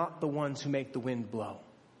we are not the ones who make the wind blow.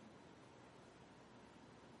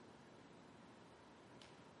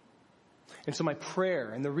 And so my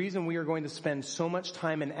prayer, and the reason we are going to spend so much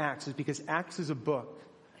time in Acts is because Acts is a book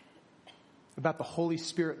about the Holy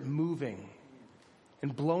Spirit moving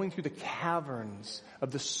and blowing through the caverns of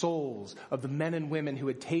the souls of the men and women who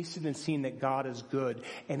had tasted and seen that God is good,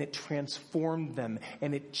 and it transformed them,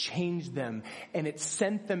 and it changed them, and it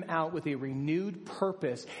sent them out with a renewed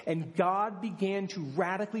purpose, and God began to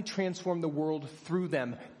radically transform the world through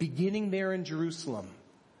them, beginning there in Jerusalem.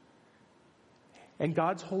 And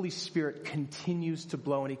God's Holy Spirit continues to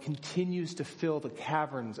blow, and He continues to fill the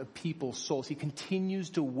caverns of people's souls. He continues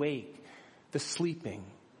to wake the sleeping.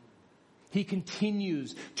 He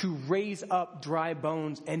continues to raise up dry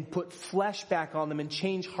bones and put flesh back on them and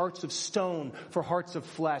change hearts of stone for hearts of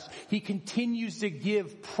flesh. He continues to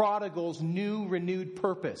give prodigals new, renewed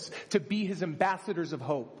purpose to be His ambassadors of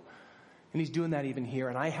hope. And He's doing that even here.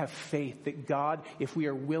 And I have faith that God, if we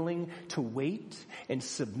are willing to wait and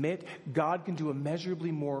submit, God can do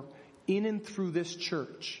immeasurably more in and through this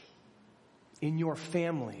church, in your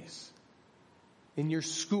families, in your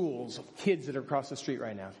schools, kids that are across the street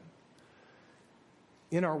right now,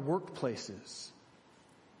 in our workplaces,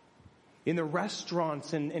 in the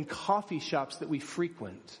restaurants and coffee shops that we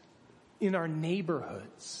frequent, in our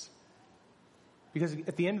neighborhoods. Because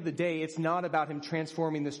at the end of the day, it's not about Him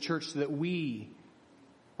transforming this church so that we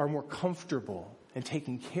are more comfortable and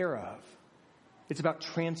taken care of. It's about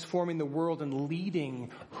transforming the world and leading,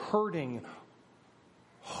 hurting,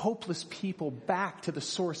 hopeless people back to the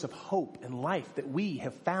source of hope and life that we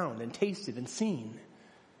have found and tasted and seen.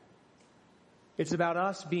 It's about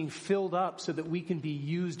us being filled up so that we can be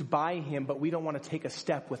used by Him, but we don't want to take a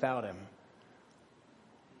step without Him.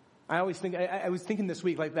 I was thinking this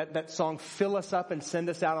week, like that song, Fill Us Up and Send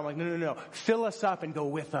Us Out. I'm like, no. Fill us up and go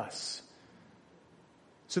with us.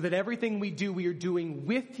 So that everything we do, we are doing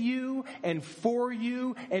with you and for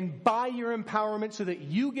you and by your empowerment so that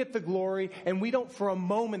you get the glory, and we don't for a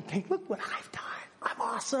moment think, look what I've done. I'm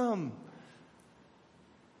awesome.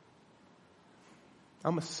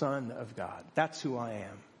 I'm a son of God. That's who I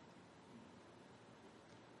am.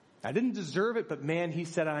 I didn't deserve it, but man, He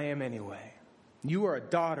said I am anyway. You are a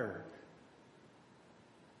daughter.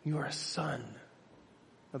 You are a son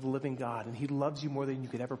of the living God, and He loves you more than you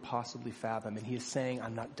could ever possibly fathom. And He is saying,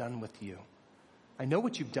 I'm not done with you. I know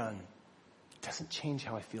what you've done. It doesn't change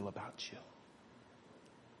how I feel about you.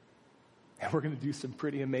 And we're going to do some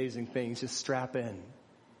pretty amazing things. Just strap in.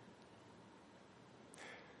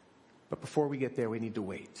 But before we get there, we need to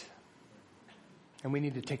wait. And we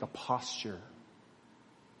need to take a posture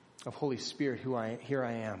of Holy Spirit, here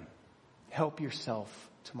I am. Help yourself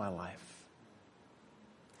to my life.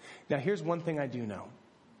 Now, here's one thing I do know.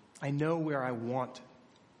 I know where I want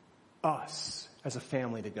us as a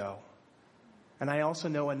family to go. And I also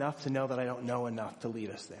know enough to know that I don't know enough to lead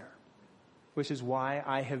us there. Which is why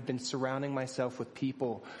I have been surrounding myself with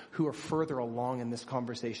people who are further along in this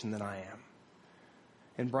conversation than I am.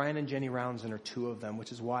 And Brian and Jenny Roundson are two of them,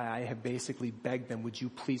 which is why I have basically begged them, would you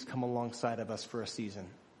please come alongside of us for a season?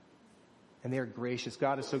 And they are gracious.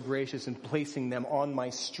 God is so gracious in placing them on my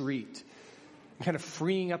street. kind of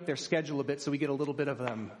freeing up their schedule a bit so we get a little bit of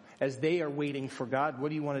them as they are waiting for God. What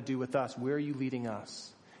do you want to do with us? Where are you leading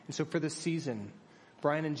us? And so for this season,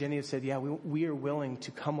 Brian and Jenny have said, yeah, we are willing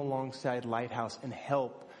to come alongside Lighthouse and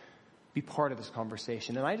help be part of this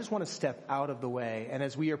conversation. And I just want to step out of the way. And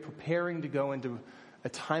as we are preparing to go into a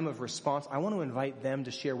time of response, I want to invite them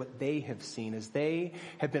to share what they have seen as they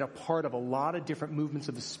have been a part of a lot of different movements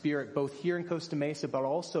of the Spirit, both here in Costa Mesa, but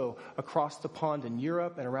also across the pond in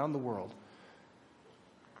Europe and around the world.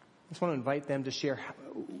 I just want to invite them to share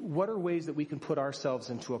what are ways that we can put ourselves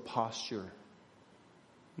into a posture.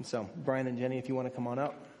 And so, Brian and Jenny, if you want to come on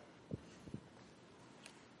up.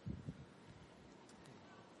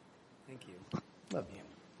 Thank you. Love you.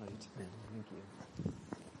 Love you too, man. Thank you.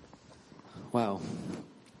 Wow.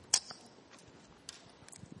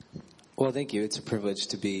 Well, thank you. It's a privilege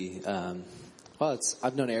to be,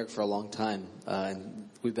 I've known Eric for a long time, and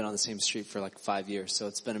we've been on the same street for like 5 years, so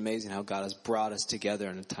it's been amazing how God has brought us together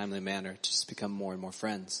in a timely manner to just become more and more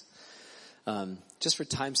friends. Just for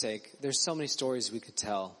time's sake, there's so many stories we could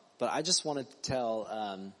tell, but I just wanted to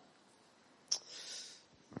tell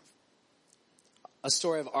a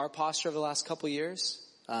story of our posture over the last couple of years.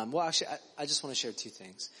 I just want to share two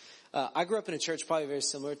things. I grew up in a church probably very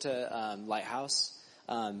similar to Lighthouse,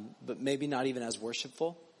 but maybe not even as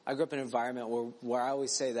worshipful. I grew up in an environment where I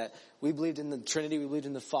always say that we believed in the Trinity, we believed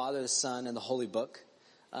in the Father, the Son, and the Holy Book,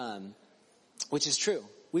 which is true.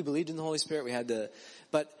 We believed in the Holy Spirit.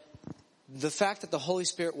 But the fact that the Holy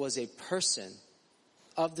Spirit was a person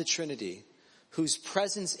of the Trinity whose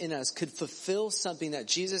presence in us could fulfill something that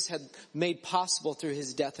Jesus had made possible through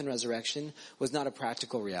his death and resurrection was not a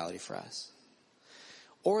practical reality for us.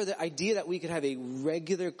 Or the idea that we could have a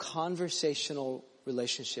regular conversational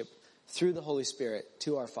relationship through the Holy Spirit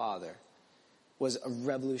to our Father was a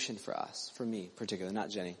revolution for us, for me particularly, not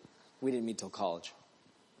Jenny. We didn't meet till college.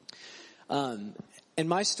 And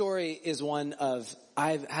my story is one of,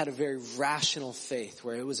 I've had a very rational faith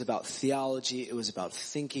where it was about theology, it was about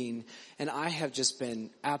thinking, and I have just been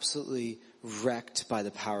absolutely wrecked by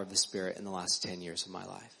the power of the Spirit in the last 10 years of my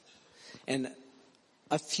life. And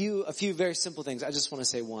a few very simple things. I just want to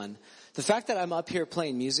say one. The fact that I'm up here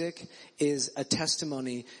playing music is a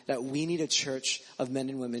testimony that we need a church of men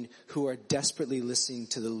and women who are desperately listening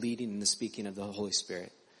to the leading and the speaking of the Holy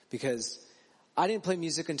Spirit. Because I didn't play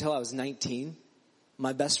music until I was 19.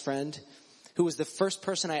 My best friend, who was the first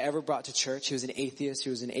person I ever brought to church, he was an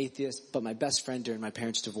atheist, but my best friend during my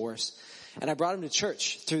parents' divorce. And I brought him to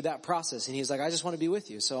church through that process. And he was like, I just want to be with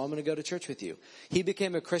you, so I'm going to go to church with you. He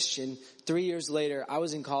became a Christian. 3 years later, I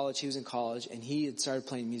was in college, he was in college, and he had started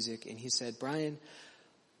playing music. And he said, Brian,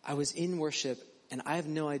 I was in worship, and I have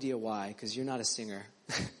no idea why, because you're not a singer.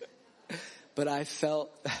 But I felt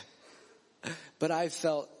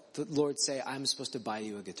the Lord say, I'm supposed to buy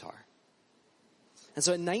you a guitar. And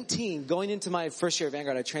so at 19, going into my first year at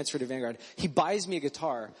Vanguard, I transferred to Vanguard. He buys me a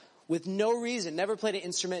guitar with no reason, never played an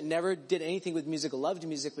instrument, never did anything with music, loved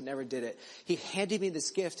music, but never did it. He handed me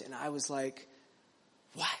this gift, and I was like,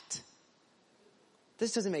 what?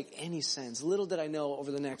 This doesn't make any sense. Little did I know over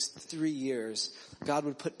the next 3 years, God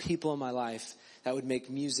would put people in my life that would make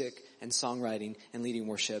music and songwriting and leading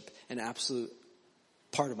worship an absolute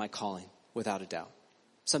part of my calling, without a doubt.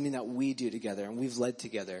 Something that we do together, and we've led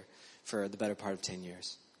together for the better part of 10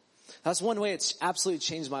 years. That's one way it's absolutely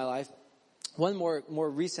changed my life. One more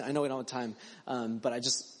recent, I know we don't have time, but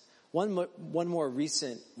one more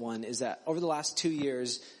recent one is that over the last 2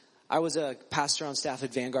 years, I was a pastor on staff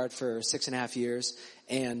at Vanguard for 6.5 years,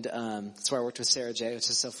 and that's where I worked with Sarah J, which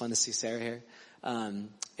is so fun to see Sarah here. And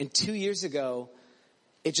 2 years ago,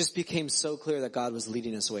 it just became so clear that God was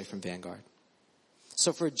leading us away from Vanguard.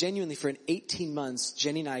 So for 18 months,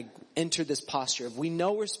 Jenny and I entered this posture of we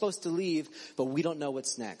know we're supposed to leave, but we don't know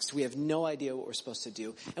what's next. We have no idea what we're supposed to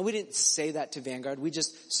do. And we didn't say that to Vanguard. We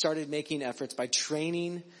just started making efforts by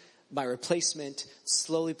training, by replacement,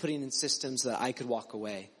 slowly putting in systems so that I could walk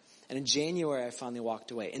away. And in January, I finally walked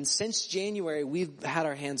away. And since January, we've had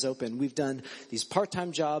our hands open. We've done these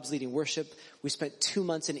part-time jobs leading worship. We spent 2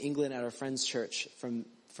 months in England at our friend's church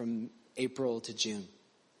from April to June.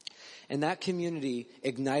 And that community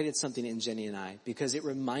ignited something in Jenny and I because it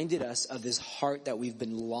reminded us of this heart that we've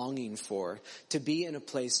been longing for, to be in a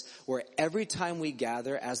place where every time we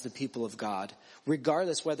gather as the people of God,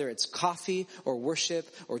 regardless whether it's coffee or worship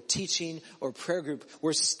or teaching or prayer group,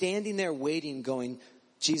 we're standing there waiting going,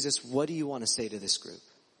 Jesus, what do you want to say to this group?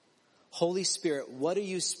 Holy Spirit, what are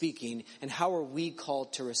you speaking and how are we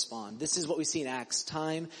called to respond? This is what we see in Acts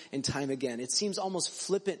time and time again. It seems almost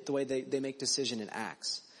flippant the way they make decision in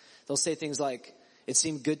Acts. They'll say things like, it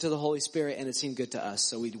seemed good to the Holy Spirit and it seemed good to us,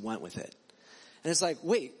 so we went with it. And it's like,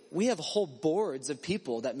 wait, we have whole boards of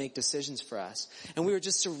people that make decisions for us. And we were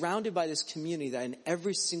just surrounded by this community that in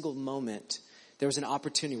every single moment, there was an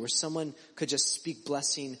opportunity where someone could just speak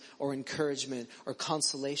blessing or encouragement or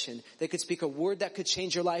consolation. They could speak a word that could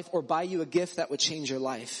change your life or buy you a gift that would change your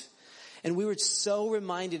life. And we were so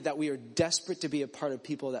reminded that we are desperate to be a part of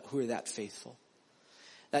people who are that faithful.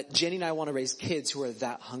 That Jenny and I want to raise kids who are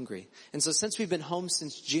that hungry. And so since we've been home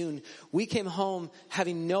since June, we came home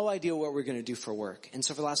having no idea what we're going to do for work. And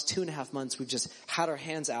so for the last 2.5 months, we've just had our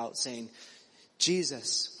hands out saying,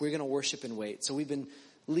 Jesus, we're going to worship and wait. So we've been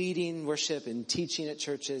leading worship and teaching at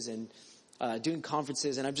churches and doing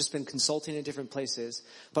conferences. And I've just been consulting in different places.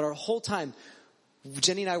 But our whole time,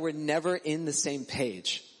 Jenny and I were never in the same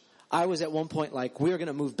page. I was at one point like, we are going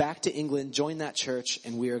to move back to England, join that church,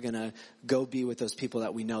 and we are going to go be with those people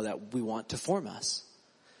that we know that we want to form us.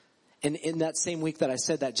 And in that same week that I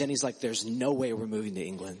said that, Jenny's like, there's no way we're moving to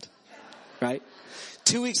England. Right?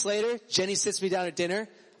 2 weeks later, Jenny sits me down at dinner.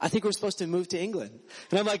 I think we're supposed to move to England.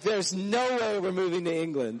 And I'm like, there's no way we're moving to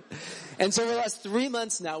England. And so for the last 3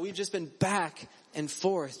 months now, we've just been back and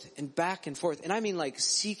forth and back and forth. And I mean like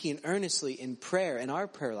seeking earnestly in prayer, in our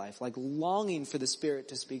prayer life, like longing for the Spirit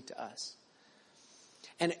to speak to us.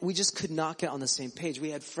 And we just could not get on the same page. We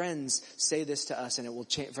had friends say this to us and it will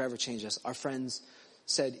forever change us. Our friends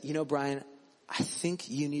said, you know, Brian, I think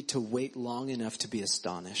you need to wait long enough to be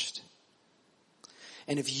astonished.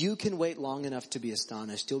 And if you can wait long enough to be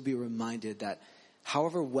astonished, you'll be reminded that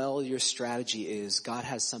however well your strategy is, God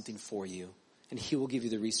has something for you. And he will give you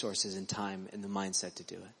the resources and time and the mindset to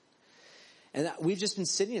do it. And we've just been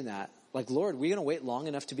sitting in that. Like, Lord, we're going to wait long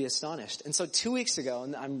enough to be astonished. And so 2 weeks ago,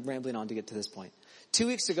 and I'm rambling on to get to this point. 2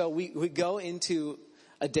 weeks ago, we go into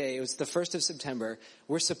a day. It was the 1st of September.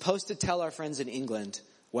 We're supposed to tell our friends in England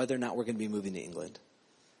whether or not we're going to be moving to England.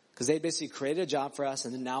 Because they basically created a job for us.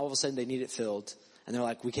 And then now all of a sudden they need it filled. And they're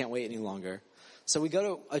like, we can't wait any longer. So we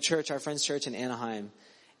go to a church, our friend's church in Anaheim.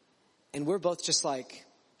 And we're both just like,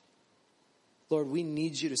 Lord, we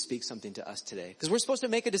need you to speak something to us today. Because we're supposed to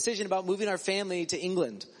make a decision about moving our family to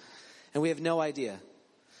England. And we have no idea.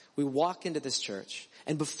 We walk into this church.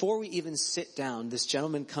 And before we even sit down, this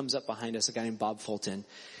gentleman comes up behind us, a guy named Bob Fulton.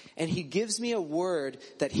 And he gives me a word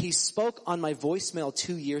that he spoke on my voicemail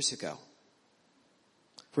 2 years ago.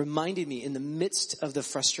 Reminded me in the midst of the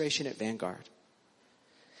frustration at Vanguard.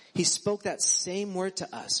 He spoke that same word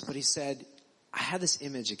to us. But he said, I have this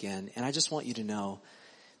image again. And I just want you to know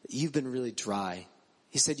you've been really dry.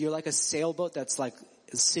 He said, you're like a sailboat that's like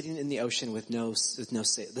sitting in the ocean with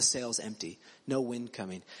the sails empty, no wind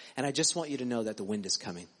coming. And I just want you to know that the wind is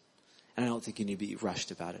coming. And I don't think you need to be rushed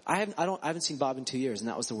about it. I haven't seen Bob in 2 years, and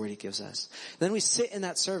that was the word he gives us. Then we sit in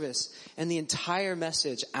that service, and the entire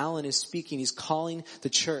message, Alan is speaking. He's calling the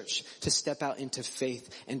church to step out into faith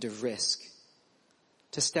and to risk,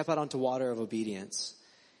 to step out onto water of obedience.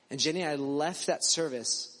 And Jenny and I left that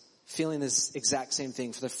service feeling this exact same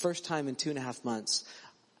thing. For the first time in 2.5 months,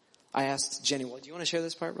 I asked Jenny, well, do you want to share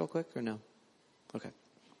this part real quick or no? Okay.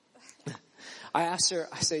 I asked her,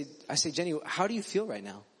 I say, Jenny, how do you feel right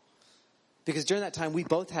now? Because during that time, we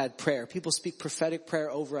both had prayer. People speak prophetic prayer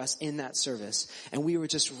over us in that service. And we were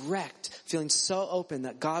just wrecked, feeling so open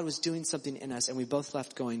that God was doing something in us. And we both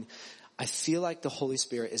left going, I feel like the Holy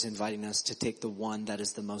Spirit is inviting us to take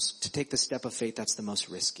to take the step of faith that's the most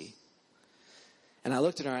risky. And I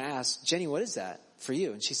looked at her and I asked, Jenny, what is that for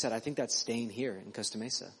you? And she said, I think that's staying here in Costa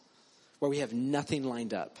Mesa, where we have nothing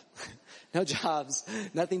lined up. No jobs,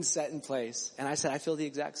 nothing set in place. And I said, I feel the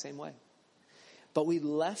exact same way. But we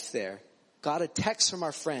left there, got a text from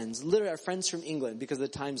our friends, literally our friends from England, because of the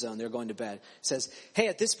time zone, they're going to bed. It says, hey,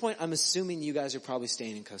 at this point, I'm assuming you guys are probably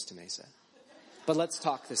staying in Costa Mesa. But let's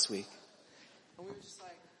talk this week. And we were just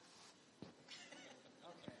like,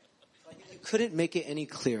 okay. Like, you couldn't make it any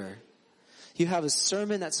clearer. You have a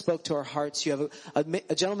sermon that spoke to our hearts. You have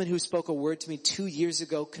a gentleman who spoke a word to me 2 years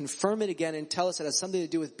ago, confirm it again and tell us it has something to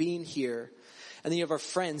do with being here. And then you have our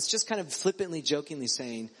friends just kind of flippantly, jokingly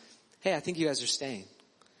saying, hey, I think you guys are staying.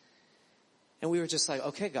 And we were just like,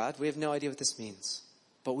 okay, God, we have no idea what this means.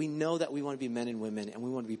 But we know that we want to be men and women, and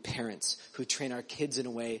we want to be parents who train our kids in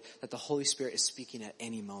a way that the Holy Spirit is speaking at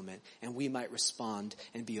any moment, and we might respond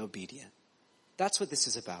and be obedient. That's what this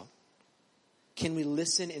is about. Can we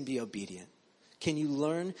listen and be obedient? Can you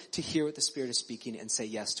learn to hear what the Spirit is speaking and say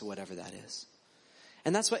yes to whatever that is?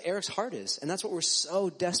 And that's what Eric's heart is. And that's what we're so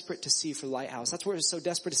desperate to see for Lighthouse. That's what we're so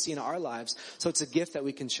desperate to see in our lives. So it's a gift that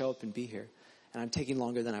we can show up and be here. And I'm taking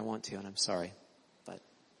longer than I want to, and I'm sorry. But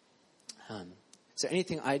is there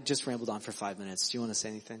anything? I just rambled on for 5 minutes. Do you want to say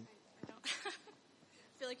anything? I don't.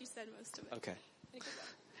 I feel like you said most of it. Okay.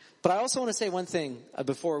 But I also want to say one thing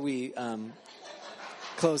before we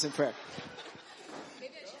close in prayer.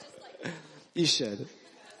 Maybe I should just You should.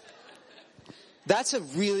 That's a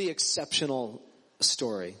really exceptional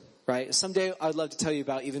story, right? Someday I'd love to tell you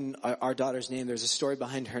about even our daughter's name. There's a story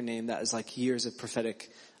behind her name that is like years of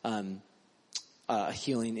prophetic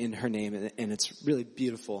healing in her name, and it's really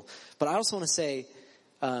beautiful. But I also want to say,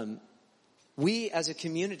 we as a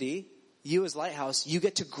community, you as Lighthouse, you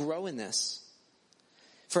get to grow in this.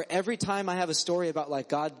 For every time I have a story about like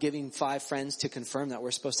God giving 5 friends to confirm that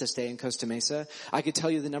we're supposed to stay in Costa Mesa, I could tell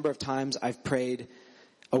you the number of times I've prayed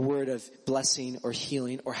a word of blessing or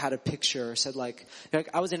healing or had a picture or said like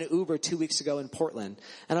I was in an Uber 2 weeks ago in Portland,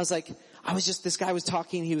 and this guy was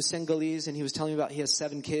talking, he was Senegalese, and he was telling me about he has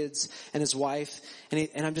 7 kids and his wife,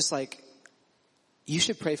 and I'm just like, you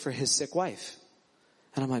should pray for his sick wife.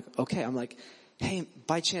 And I'm like, okay. I'm like, hey,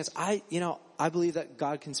 by chance, I believe that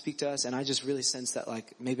God can speak to us, and I just really sense that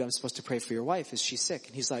like maybe I'm supposed to pray for your wife. Is she sick?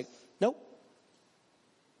 And he's like, nope.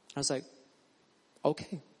 I was like,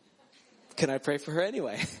 okay. Can I pray for her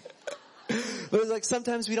anyway? But it's like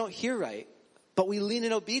sometimes we don't hear right, but we lean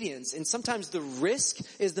in obedience, and sometimes the risk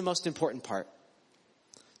is the most important part.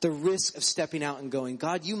 The risk of stepping out and going,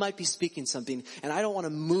 God, you might be speaking something, and I don't want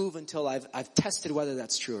to move until I've tested whether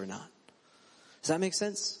that's true or not. Does that make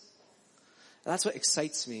sense? That's what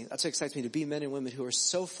excites me. That's what excites me, to be men and women who are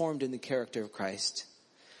so formed in the character of Christ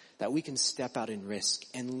that we can step out in risk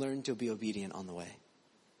and learn to be obedient on the way.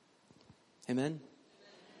 Amen?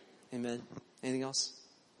 Amen. Anything else?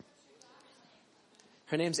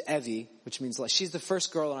 Her name's Evie, which means like she's the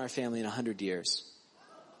first girl in our family in 100 years.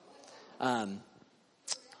 For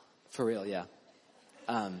real, yeah.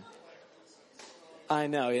 I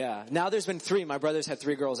know, yeah. Now there's been 3. My brothers had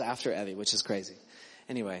 3 girls after Evie, which is crazy.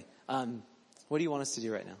 Anyway, what do you want us to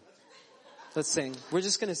do right now? Let's sing. We're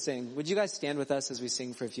just going to sing. Would you guys stand with us as we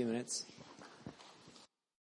sing for a few minutes?